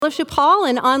Fellowship Hall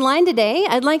and online today.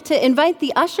 I'd like to invite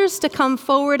the ushers to come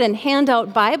forward and hand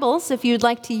out Bibles if you'd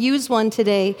like to use one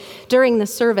today during the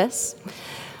service.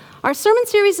 Our sermon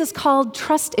series is called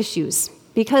Trust Issues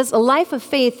because a life of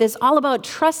faith is all about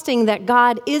trusting that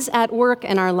God is at work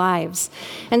in our lives.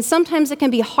 And sometimes it can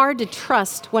be hard to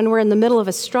trust when we're in the middle of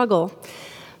a struggle.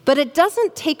 But it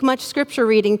doesn't take much scripture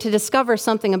reading to discover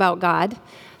something about God,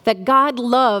 that God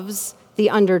loves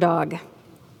the underdog.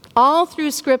 All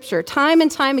through Scripture, time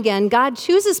and time again, God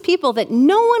chooses people that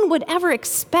no one would ever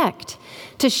expect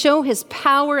to show His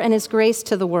power and His grace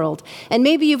to the world. And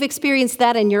maybe you've experienced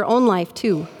that in your own life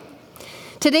too.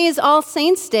 Today is All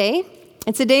Saints' Day.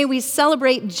 It's a day we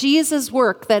celebrate Jesus'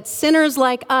 work, that sinners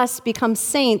like us become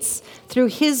saints through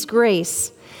His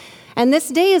grace. And this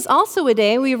day is also a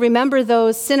day we remember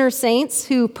those sinner saints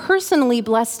who personally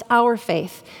blessed our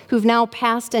faith, who've now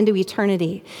passed into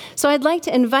eternity. So I'd like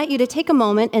to invite you to take a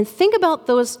moment and think about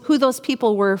who those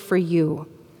people were for you.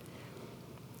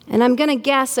 And I'm going to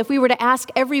guess if we were to ask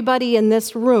everybody in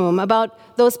this room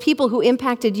about those people who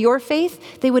impacted your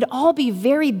faith, they would all be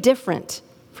very different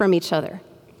from each other.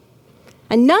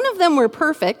 And none of them were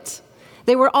perfect.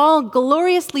 They were all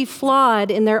gloriously flawed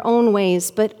in their own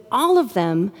ways, but all of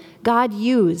them God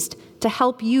used to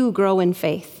help you grow in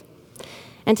faith.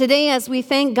 And today, as we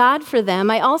thank God for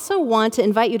them, I also want to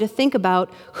invite you to think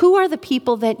about who are the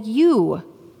people that you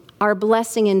are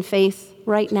blessing in faith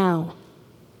right now.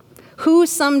 Who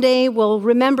someday will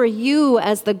remember you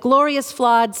as the glorious,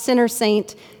 flawed sinner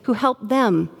saint who helped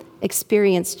them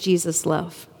experience Jesus'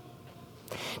 love.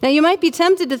 Now, you might be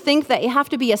tempted to think that you have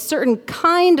to be a certain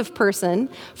kind of person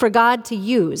for God to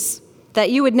use,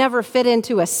 that you would never fit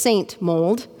into a saint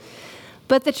mold.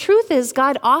 But the truth is,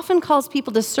 God often calls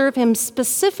people to serve Him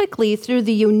specifically through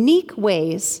the unique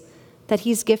ways that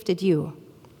He's gifted you.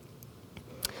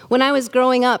 When I was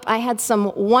growing up, I had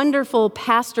some wonderful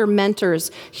pastor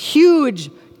mentors, huge,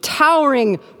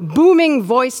 towering,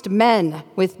 booming-voiced men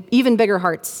with even bigger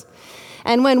hearts.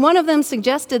 And when one of them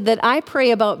suggested that I pray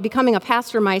about becoming a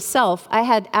pastor myself, I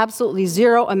had absolutely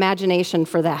zero imagination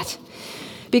for that.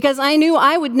 Because I knew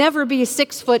I would never be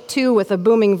 6'2" with a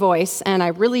booming voice, and I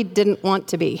really didn't want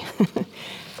to be.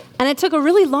 And it took a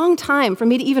really long time for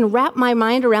me to even wrap my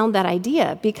mind around that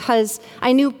idea, because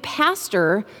I knew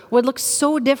pastor would look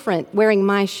so different wearing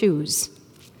my shoes.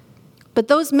 But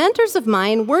those mentors of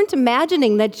mine weren't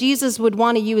imagining that Jesus would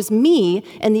want to use me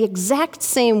in the exact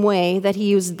same way that He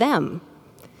used them.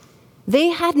 They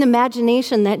had an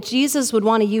imagination that Jesus would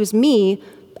want to use me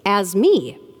as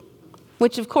me,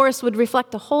 which of course would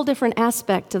reflect a whole different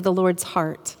aspect of the Lord's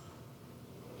heart.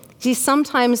 See,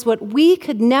 sometimes what we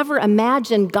could never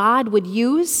imagine God would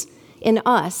use in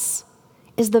us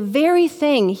is the very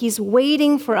thing He's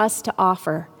waiting for us to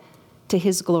offer to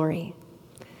His glory.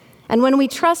 And when we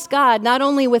trust God, not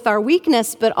only with our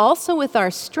weakness, but also with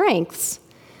our strengths,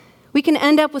 we can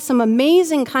end up with some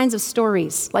amazing kinds of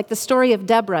stories, like the story of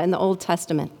Deborah in the Old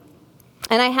Testament.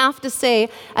 And I have to say,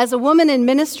 as a woman in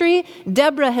ministry,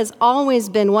 Deborah has always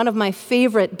been one of my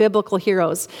favorite biblical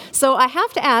heroes. So I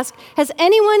have to ask, has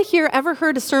anyone here ever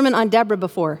heard a sermon on Deborah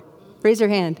before? Raise your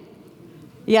hand.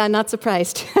 Yeah, not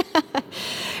surprised.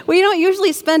 We don't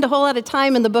usually spend a whole lot of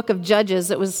time in the book of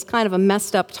Judges. It was kind of a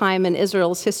messed up time in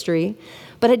Israel's history.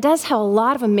 But it does have a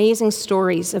lot of amazing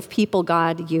stories of people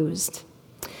God used.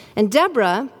 And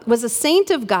Deborah was a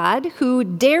saint of God who,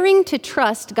 daring to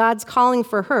trust God's calling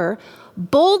for her,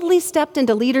 boldly stepped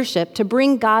into leadership to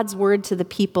bring God's word to the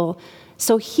people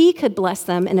so He could bless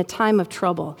them in a time of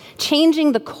trouble,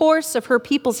 changing the course of her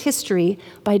people's history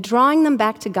by drawing them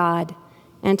back to God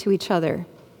and to each other.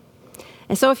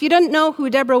 And so if you didn't know who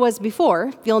Deborah was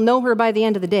before, you'll know her by the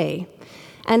end of the day.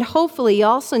 And hopefully you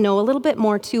also know a little bit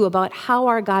more, too, about how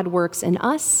our God works in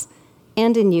us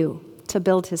and in you to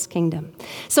build His kingdom.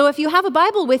 So if you have a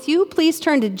Bible with you, please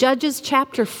turn to Judges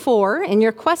chapter 4. In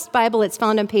your Quest Bible, it's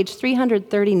found on page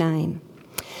 339.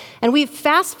 And we've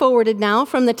fast-forwarded now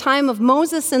from the time of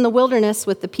Moses in the wilderness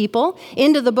with the people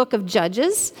into the book of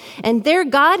Judges. And there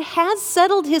God has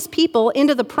settled His people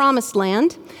into the promised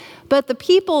land, but the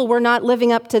people were not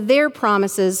living up to their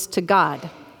promises to God.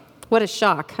 What a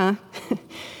shock, huh?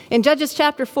 In Judges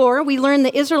chapter 4, we learn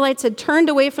the Israelites had turned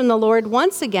away from the Lord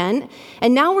once again,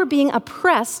 and now were being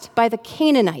oppressed by the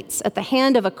Canaanites at the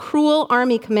hand of a cruel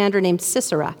army commander named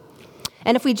Sisera.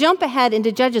 And if we jump ahead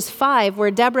into Judges 5,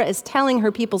 where Deborah is telling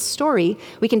her people's story,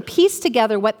 we can piece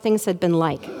together what things had been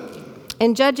like.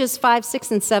 In Judges 5, 6,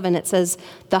 and 7, it says,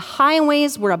 "The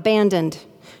highways were abandoned.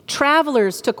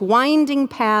 Travelers took winding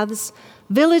paths.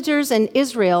 Villagers in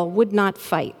Israel would not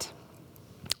fight."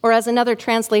 Or as another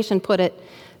translation put it,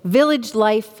 village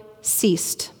life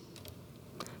ceased.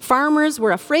 Farmers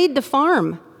were afraid to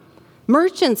farm.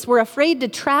 Merchants were afraid to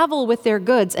travel with their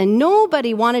goods, and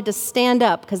nobody wanted to stand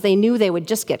up because they knew they would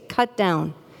just get cut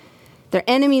down. Their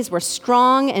enemies were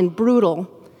strong and brutal,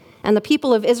 and the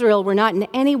people of Israel were not in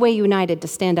any way united to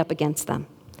stand up against them.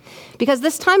 Because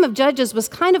this time of Judges was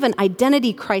kind of an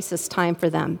identity crisis time for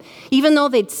them. Even though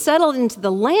they'd settled into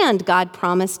the land God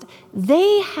promised,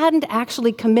 they hadn't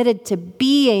actually committed to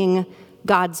being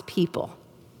God's people.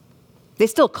 They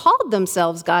still called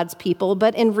themselves God's people,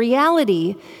 but in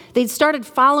reality, they'd started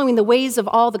following the ways of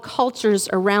all the cultures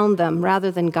around them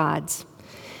rather than God's.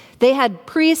 They had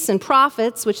priests and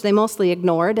prophets, which they mostly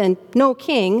ignored, and no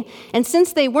king. And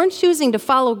since they weren't choosing to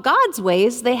follow God's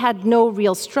ways, they had no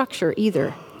real structure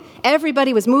either.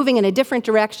 Everybody was moving in a different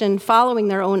direction, following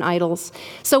their own idols.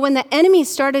 So when the enemy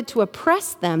started to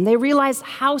oppress them, they realized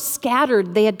how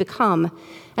scattered they had become,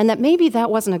 and that maybe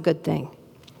that wasn't a good thing.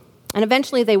 And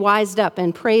eventually they wised up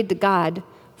and prayed to God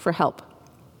for help.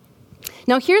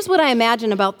 Now here's what I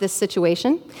imagine about this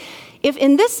situation. If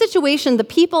in this situation the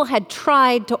people had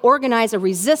tried to organize a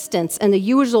resistance in the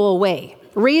usual way,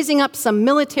 raising up some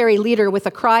military leader with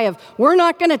a cry of, "We're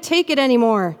not going to take it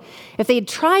anymore," if they had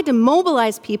tried to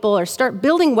mobilize people or start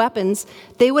building weapons,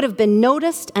 they would have been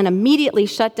noticed and immediately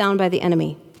shut down by the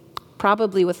enemy,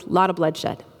 probably with a lot of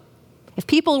bloodshed. If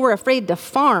people were afraid to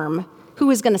farm, who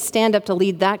was going to stand up to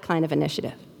lead that kind of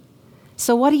initiative?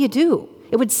 So what do?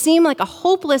 It would seem like a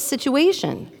hopeless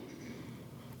situation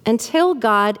until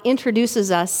God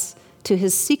introduces us to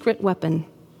his secret weapon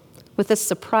with this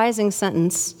surprising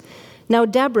sentence. Now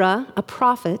Deborah, a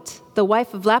prophet, the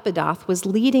wife of Lapidoth, was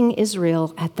leading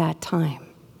Israel at that time.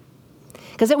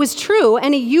 Because it was true,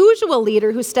 any usual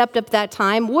leader who stepped up that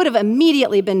time would have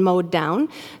immediately been mowed down.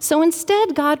 So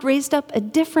instead, God raised up a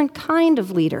different kind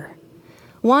of leader,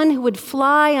 one who would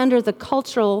fly under the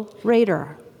cultural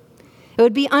radar. It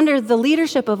would be under the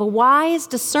leadership of a wise,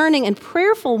 discerning, and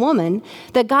prayerful woman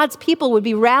that God's people would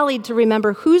be rallied to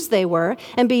remember whose they were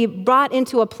and be brought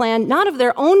into a plan not of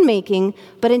their own making,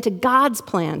 but into God's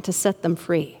plan to set them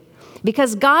free.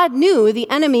 Because God knew the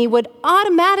enemy would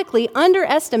automatically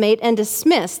underestimate and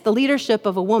dismiss the leadership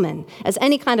of a woman as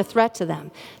any kind of threat to them.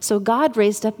 So God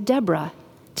raised up Deborah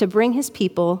to bring his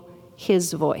people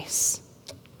his voice.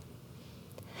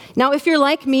 Now, if you're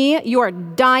like me, you are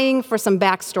dying for some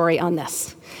backstory on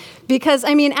this. Because,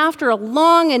 after a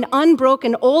long and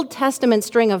unbroken Old Testament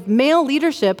string of male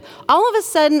leadership, all of a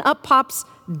sudden up pops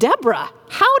Deborah.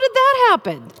 How did that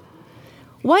happen?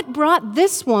 What brought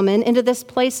this woman into this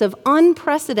place of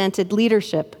unprecedented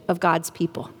leadership of God's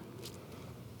people?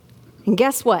 And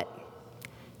guess what?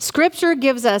 Scripture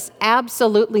gives us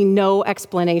absolutely no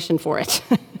explanation for it,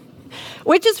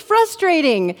 which is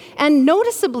frustrating and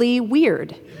noticeably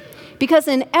weird. Because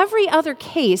in every other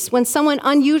case, when someone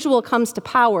unusual comes to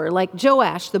power, like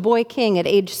Joash, the boy king at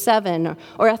age 7,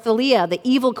 or Athaliah, the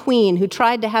evil queen who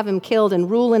tried to have him killed and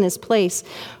rule in his place,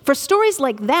 for stories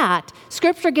like that,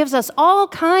 Scripture gives us all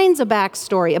kinds of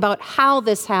backstory about how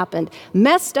this happened.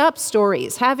 Messed up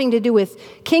stories having to do with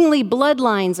kingly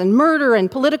bloodlines and murder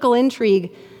and political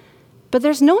intrigue. But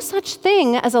there's no such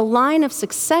thing as a line of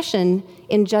succession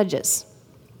in Judges.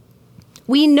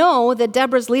 We know that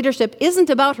Deborah's leadership isn't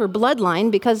about her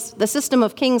bloodline because the system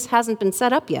of kings hasn't been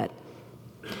set up yet.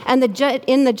 And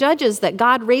in the judges that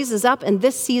God raises up in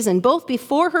this season, both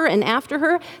before her and after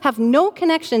her, have no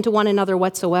connection to one another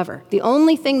whatsoever. The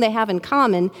only thing they have in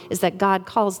common is that God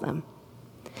calls them.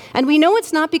 And we know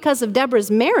it's not because of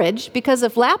Deborah's marriage, because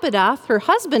if Lapidoth, her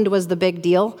husband, was the big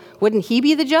deal, wouldn't he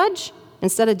be the judge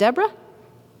instead of Deborah?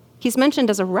 He's mentioned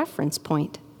as a reference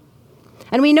point.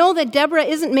 And we know that Deborah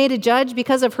isn't made a judge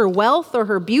because of her wealth or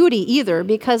her beauty either,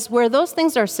 because where those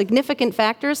things are significant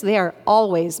factors, they are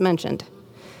always mentioned.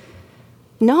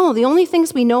 No, the only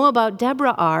things we know about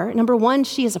Deborah are, number one,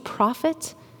 she is a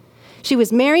prophet. She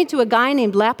was married to a guy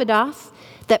named Lapidoth,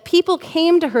 that people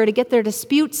came to her to get their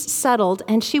disputes settled,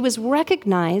 and she was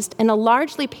recognized in a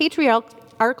largely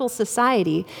patriarchal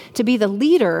society to be the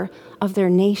leader of their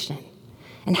nation.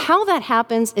 And how that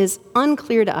happens is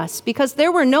unclear to us because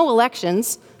there were no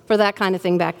elections for that kind of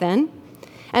thing back then.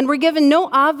 And we're given no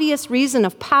obvious reason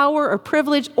of power or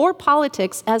privilege or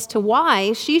politics as to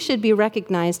why she should be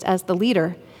recognized as the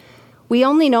leader. We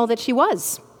only know that she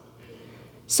was.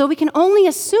 So we can only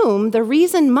assume the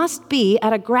reason must be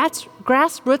at a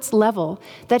grassroots level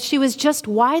that she was just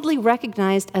widely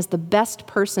recognized as the best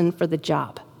person for the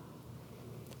job.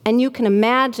 And you can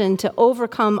imagine, to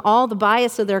overcome all the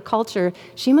bias of their culture,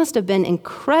 she must have been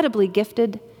incredibly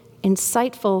gifted,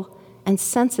 insightful, and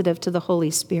sensitive to the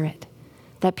Holy Spirit.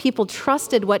 That people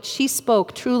trusted what she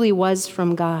spoke truly was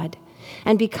from God.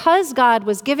 And because God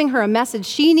was giving her a message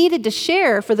she needed to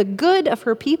share for the good of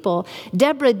her people,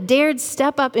 Deborah dared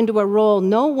step up into a role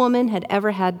no woman had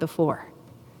ever had before.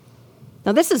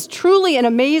 Now, this is truly an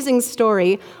amazing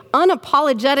story,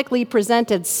 unapologetically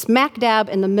presented smack dab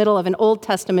in the middle of an Old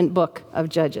Testament book of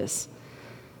Judges.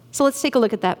 So let's take a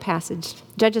look at that passage,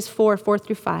 Judges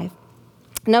 4:4-5.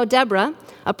 Now Deborah,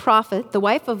 a prophet, the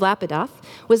wife of Lapidoth,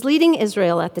 was leading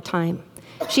Israel at the time.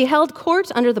 She held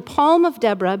court under the palm of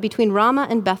Deborah between Ramah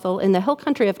and Bethel in the hill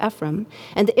country of Ephraim,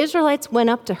 and the Israelites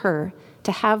went up to her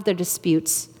to have their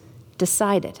disputes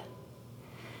decided.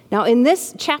 Now, in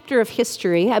this chapter of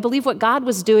history, I believe what God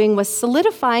was doing was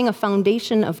solidifying a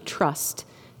foundation of trust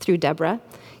through Deborah,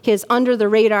 his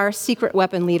under-the-radar secret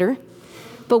weapon leader.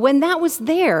 But when that was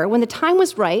there, when the time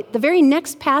was right, the very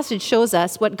next passage shows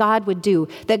us what God would do,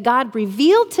 that God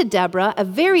revealed to Deborah a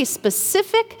very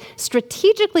specific,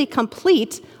 strategically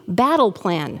complete battle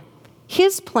plan,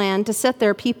 his plan to set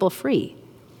their people free.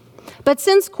 But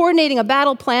since coordinating a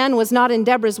battle plan was not in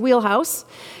Deborah's wheelhouse,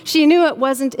 she knew it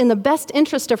wasn't in the best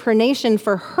interest of her nation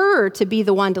for her to be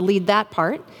the one to lead that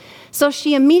part. So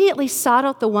she immediately sought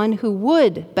out the one who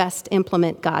would best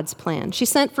implement God's plan. She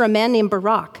sent for a man named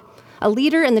Barak, a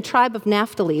leader in the tribe of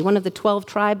Naphtali, one of the 12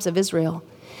 tribes of Israel.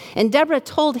 And Deborah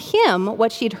told him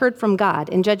what she'd heard from God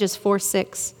in Judges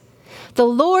 4:6. The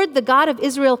Lord, the God of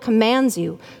Israel, commands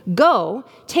you, go,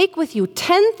 take with you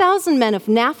 10,000 men of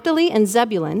Naphtali and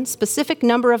Zebulun, specific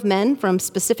number of men from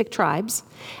specific tribes,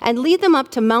 and lead them up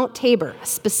to Mount Tabor, a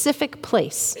specific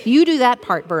place. You do that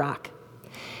part, Barak.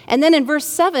 And then in verse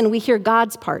 7, we hear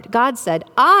God's part. God said,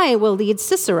 I will lead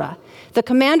Sisera, the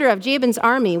commander of Jabin's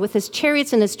army, with his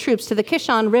chariots and his troops to the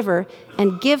Kishon River,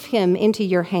 and give him into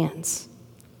your hands.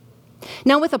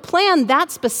 Now, with a plan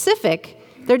that specific,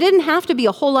 there didn't have to be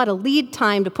a whole lot of lead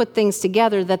time to put things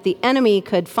together that the enemy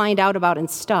could find out about and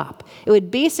stop. It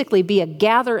would basically be a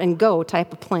gather and go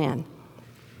type of plan.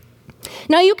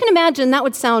 Now, you can imagine that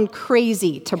would sound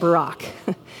crazy to Barak.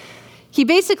 He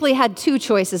basically had two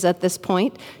choices at this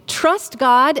point: trust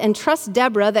God and trust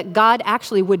Deborah that God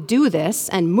actually would do this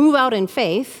and move out in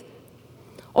faith,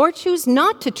 or choose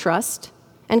not to trust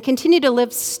and continue to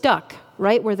live stuck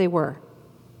right where they were.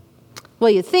 Well,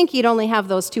 you'd think he'd only have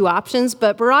those two options,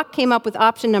 but Barak came up with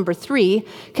option number 3,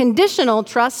 conditional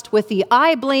trust with the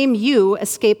I blame you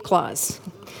escape clause.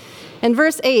 In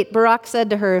verse 8, Barak said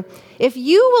to her, if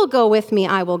you will go with me,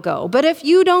 I will go. But if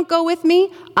you don't go with me,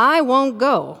 I won't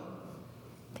go.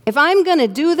 If I'm going to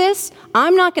do this,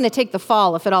 I'm not going to take the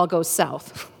fall if it all goes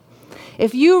south.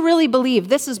 If you really believe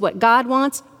this is what God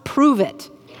wants, prove it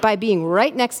by being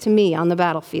right next to me on the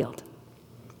battlefield.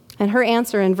 And her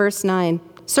answer in verse 9,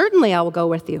 certainly I will go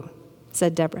with you,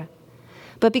 said Deborah.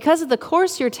 But because of the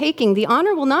course you're taking, the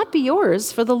honor will not be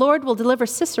yours, for the Lord will deliver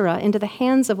Sisera into the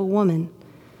hands of a woman.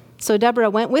 So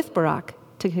Deborah went with Barak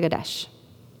to Kadesh.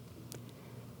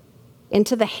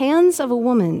 Into the hands of a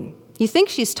woman. You think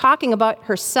she's talking about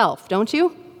herself, don't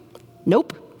you?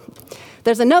 Nope.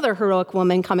 There's another heroic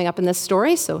woman coming up in this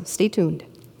story, so stay tuned.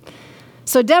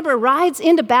 So Deborah rides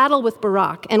into battle with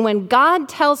Barak, and when God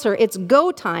tells her it's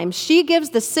go time, she gives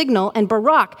the signal, and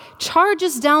Barak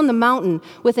charges down the mountain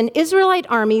with an Israelite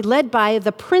army led by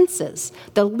the princes,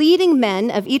 the leading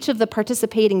men of each of the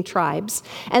participating tribes.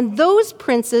 And those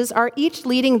princes are each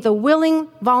leading the willing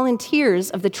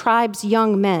volunteers of the tribe's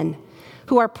young men,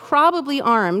 who are probably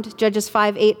armed, Judges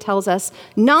 5:8 tells us,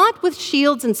 not with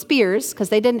shields and spears, because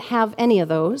they didn't have any of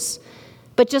those,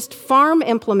 but just farm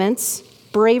implements,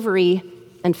 bravery,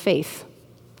 and faith.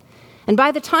 And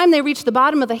by the time they reach the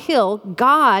bottom of the hill,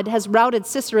 God has routed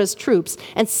Sisera's troops,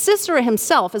 and Sisera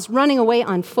himself is running away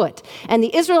on foot. And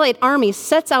the Israelite army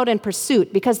sets out in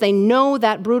pursuit because they know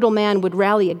that brutal man would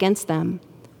rally against them.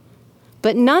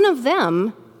 But none of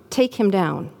them take him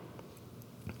down.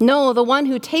 No, the one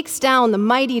who takes down the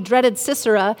mighty, dreaded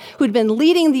Sisera, who'd been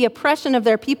leading the oppression of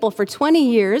their people for 20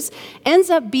 years, ends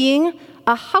up being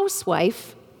a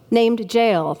housewife named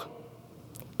Jael,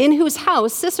 in whose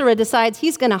house Sisera decides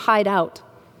he's going to hide out.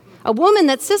 A woman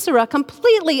that Sisera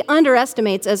completely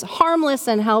underestimates as harmless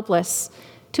and helpless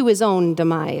to his own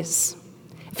demise.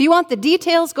 If you want the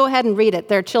details, go ahead and read it.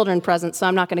 There are children present, so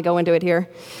I'm not going to go into it here.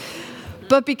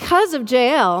 But because of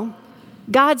Jael,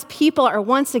 God's people are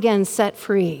once again set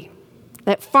free.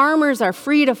 That farmers are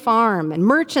free to farm and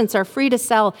merchants are free to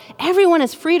sell. Everyone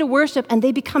is free to worship, and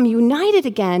they become united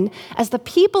again as the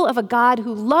people of a God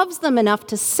who loves them enough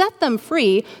to set them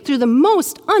free through the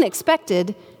most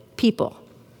unexpected people.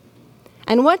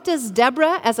 And what does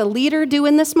Deborah as a leader do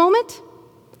in this moment?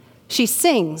 She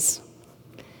sings.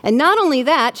 And not only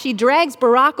that, she drags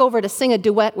Barak over to sing a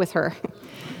duet with her.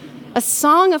 a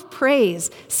song of praise,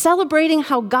 celebrating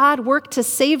how God worked to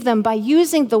save them by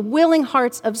using the willing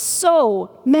hearts of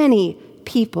so many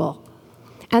people.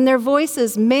 And their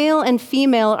voices, male and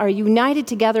female, are united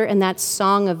together in that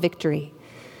song of victory.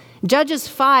 Judges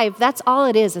 5, that's all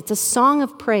it is. It's a song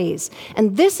of praise.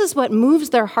 And this is what moves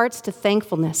their hearts to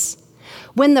thankfulness.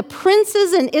 When the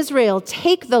princes in Israel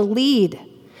take the lead,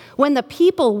 when the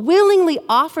people willingly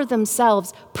offer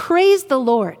themselves, praise the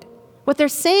Lord. What they're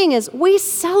saying is, we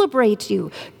celebrate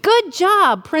you. Good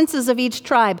job, princes of each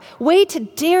tribe. Way to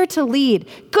dare to lead.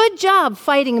 Good job,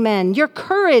 fighting men. Your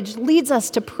courage leads us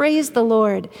to praise the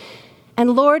Lord.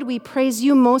 And Lord, we praise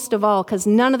you most of all because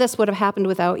none of this would have happened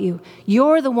without you.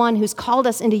 You're the one who's called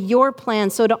us into your plan.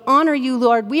 So to honor you,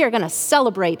 Lord, we are going to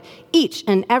celebrate each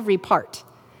and every part.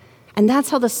 And that's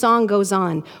how the song goes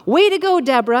on. Way to go,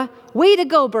 Deborah. Way to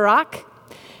go, Barak.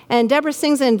 And Deborah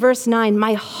sings in verse 9,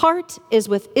 my heart is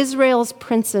with Israel's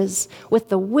princes, with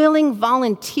the willing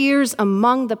volunteers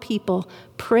among the people.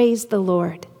 Praise the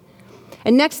Lord.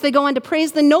 And next they go on to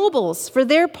praise the nobles for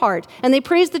their part. And they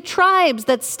praise the tribes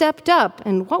that stepped up.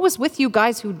 And what was with you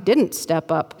guys who didn't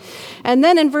step up? And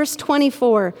then in verse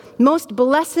 24, most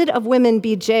blessed of women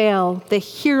be Jael, the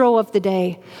hero of the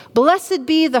day. Blessed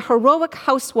be the heroic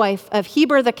housewife of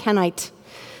Heber the Kenite,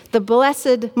 the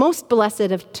blessed, most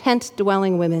blessed of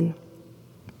tent-dwelling women.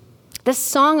 This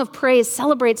song of praise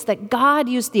celebrates that God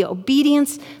used the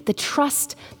obedience, the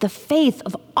trust, the faith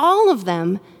of all of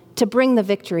them to bring the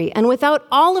victory. And without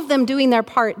all of them doing their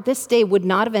part, this day would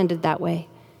not have ended that way.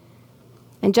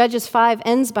 And Judges 5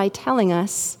 ends by telling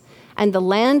us, and the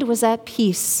land was at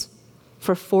peace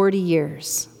for 40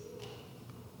 years.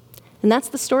 And that's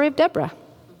the story of Deborah.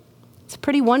 It's a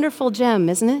pretty wonderful gem,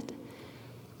 isn't it?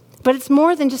 But it's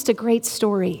more than just a great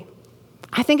story.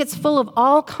 I think it's full of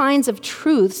all kinds of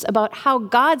truths about how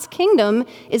God's kingdom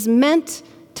is meant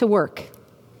to work.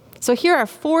 So here are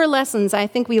 4 lessons I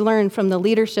think we learned from the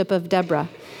leadership of Deborah.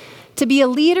 To be a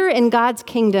leader in God's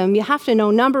kingdom, you have to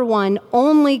know, number 1,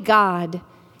 only God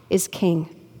is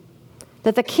king.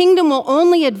 That the kingdom will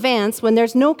only advance when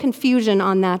there's no confusion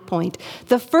on that point.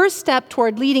 The first step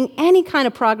toward leading any kind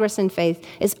of progress in faith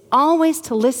is always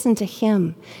to listen to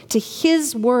him, to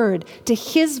his word, to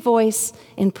his voice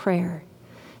in prayer.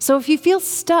 So if you feel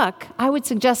stuck, I would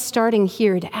suggest starting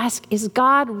here to ask, is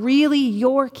God really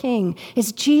your king?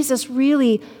 Is Jesus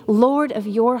really Lord of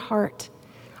your heart?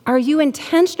 Are you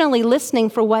intentionally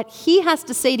listening for what he has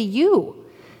to say to you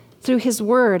through his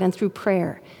word and through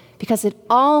prayer? Because it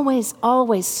always,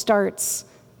 always starts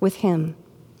with him.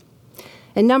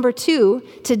 And number 2,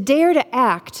 to dare to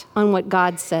act on what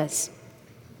God says.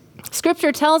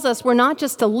 Scripture tells us we're not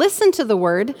just to listen to the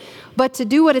word, but to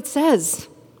do what it says.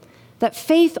 That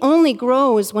faith only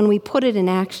grows when we put it in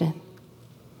action.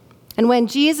 And when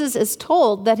Jesus is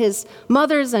told that his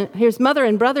mother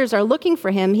and brothers are looking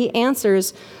for him, he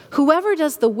answers, whoever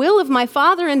does the will of my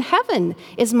Father in heaven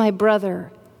is my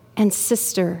brother and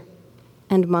sister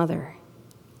and mother.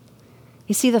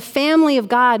 You see, the family of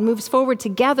God moves forward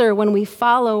together when we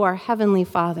follow our Heavenly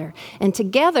Father. And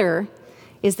together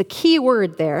is the key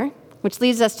word there, which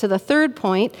leads us to the third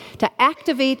point, to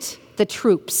activate the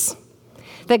troops.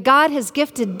 That God has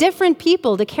gifted different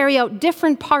people to carry out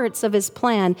different parts of his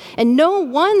plan, and no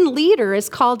one leader is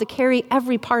called to carry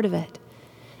every part of it.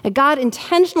 That God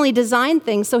intentionally designed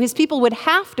things so his people would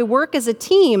have to work as a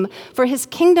team for his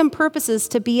kingdom purposes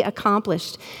to be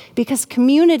accomplished, because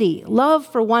community, love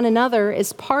for one another,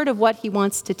 is part of what he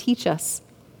wants to teach us.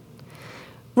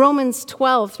 Romans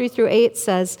 12, 3-8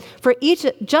 says, for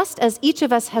just as each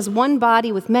of us has one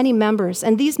body with many members,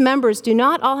 and these members do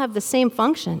not all have the same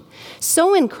function,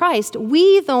 so in Christ,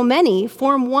 we, though many,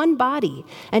 form one body,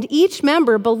 and each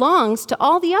member belongs to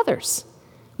all the others.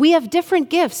 We have different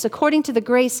gifts according to the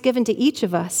grace given to each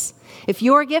of us. If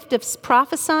your gift is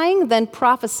prophesying, then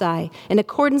prophesy in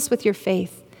accordance with your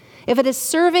faith. If it is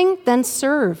serving, then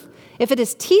serve. If it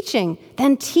is teaching,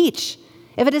 then teach.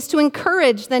 If it is to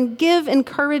encourage, then give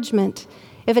encouragement.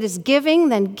 If it is giving,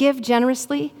 then give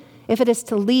generously. If it is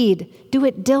to lead, do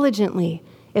it diligently.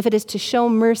 If it is to show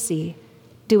mercy,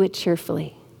 do it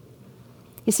cheerfully.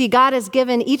 You see, God has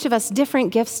given each of us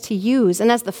different gifts to use.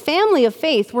 And as the family of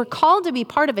faith, we're called to be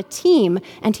part of a team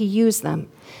and to use them.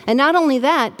 And not only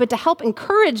that, but to help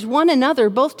encourage one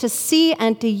another both to see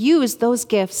and to use those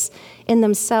gifts in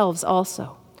themselves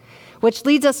also. Which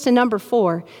leads us to number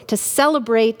 4, to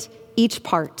celebrate each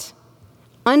part,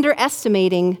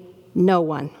 underestimating no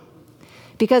one.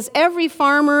 Because every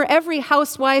farmer, every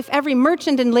housewife, every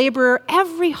merchant and laborer,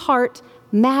 every heart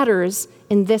matters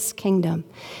in this kingdom.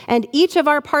 And each of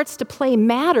our parts to play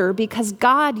matter because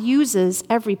God uses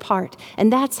every part.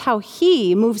 And that's how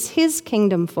he moves his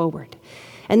kingdom forward.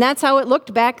 And that's how it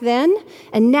looked back then.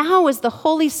 And now as the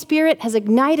Holy Spirit has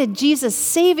ignited Jesus'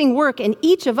 saving work in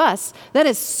each of us, that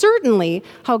is certainly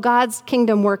how God's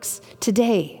kingdom works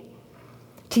today.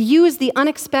 To use the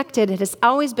unexpected, it has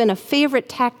always been a favorite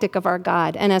tactic of our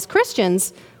God. And as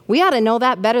Christians, we ought to know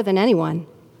that better than anyone.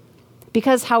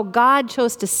 Because how God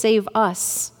chose to save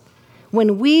us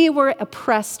when we were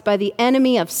oppressed by the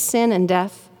enemy of sin and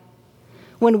death,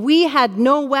 when we had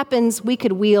no weapons we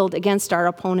could wield against our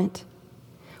opponent,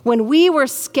 when we were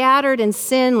scattered in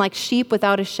sin like sheep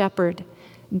without a shepherd,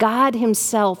 God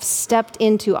himself stepped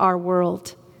into our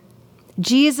world.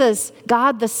 Jesus,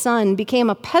 God the Son, became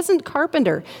a peasant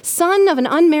carpenter, son of an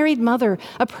unmarried mother,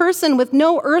 a person with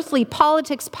no earthly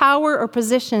politics, power, or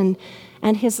position,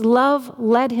 and his love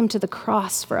led him to the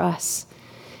cross for us.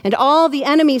 And all the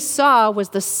enemy saw was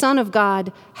the Son of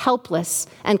God, helpless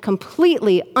and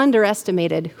completely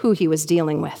underestimated who he was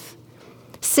dealing with.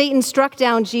 Satan struck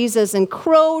down Jesus and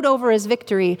crowed over his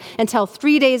victory until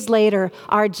 3 days later,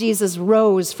 our Jesus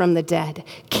rose from the dead,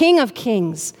 King of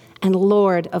kings and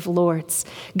Lord of lords,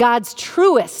 God's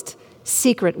truest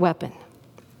secret weapon.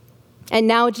 And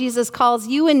now Jesus calls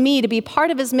you and me to be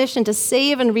part of his mission to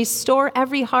save and restore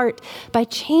every heart by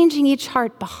changing each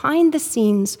heart behind the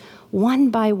scenes one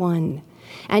by one.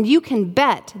 And you can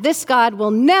bet this God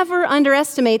will never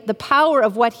underestimate the power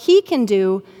of what he can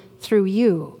do through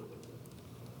you.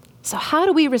 So how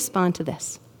do we respond to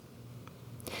this?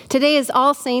 Today is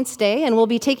All Saints' Day, and we'll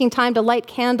be taking time to light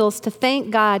candles to thank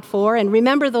God for and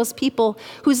remember those people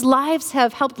whose lives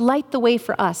have helped light the way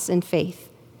for us in faith.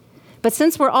 But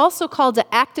since we're also called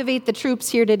to activate the troops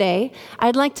here today,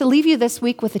 I'd like to leave you this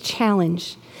week with a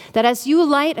challenge that as you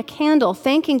light a candle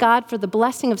thanking God for the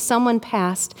blessing of someone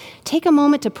past, take a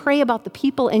moment to pray about the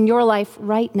people in your life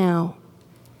right now.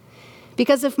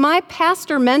 Because if my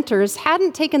pastor mentors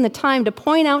hadn't taken the time to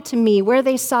point out to me where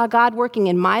they saw God working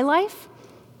in my life,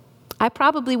 I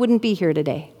probably wouldn't be here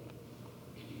today.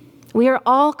 We are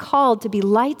all called to be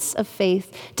lights of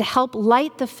faith, to help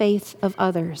light the faith of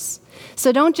others.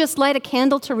 So don't just light a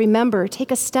candle to remember.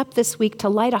 Take a step this week to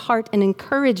light a heart and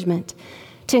encouragement,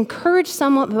 to encourage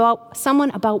someone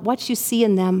about what you see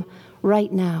in them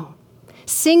right now.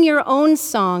 Sing your own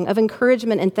song of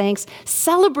encouragement and thanks.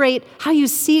 Celebrate how you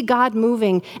see God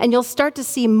moving, and you'll start to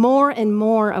see more and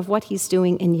more of what he's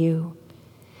doing in you.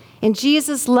 In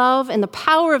Jesus' love and the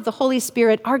power of the Holy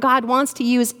Spirit, our God wants to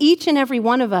use each and every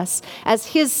one of us as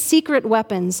his secret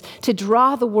weapons to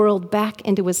draw the world back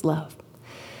into his love.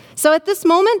 So at this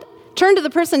moment, turn to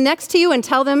the person next to you and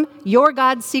tell them, you're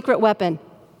God's secret weapon.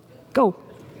 Go.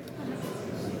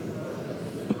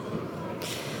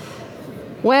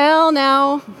 Well,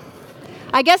 now,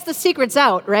 I guess the secret's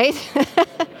out, right?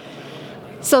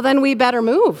 So then we better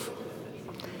move.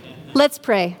 Let's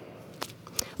pray.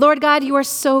 Lord God, you are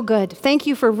so good. Thank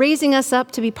you for raising us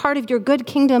up to be part of your good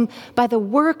kingdom by the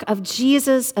work of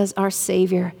Jesus as our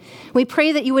Savior. We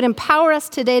pray that you would empower us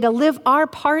today to live our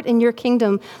part in your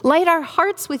kingdom, light our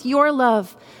hearts with your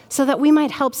love so that we might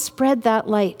help spread that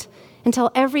light until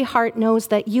every heart knows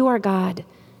that you are God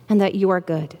and that you are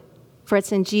good. For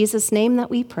it's in Jesus' name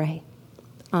that we pray.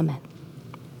 Amen.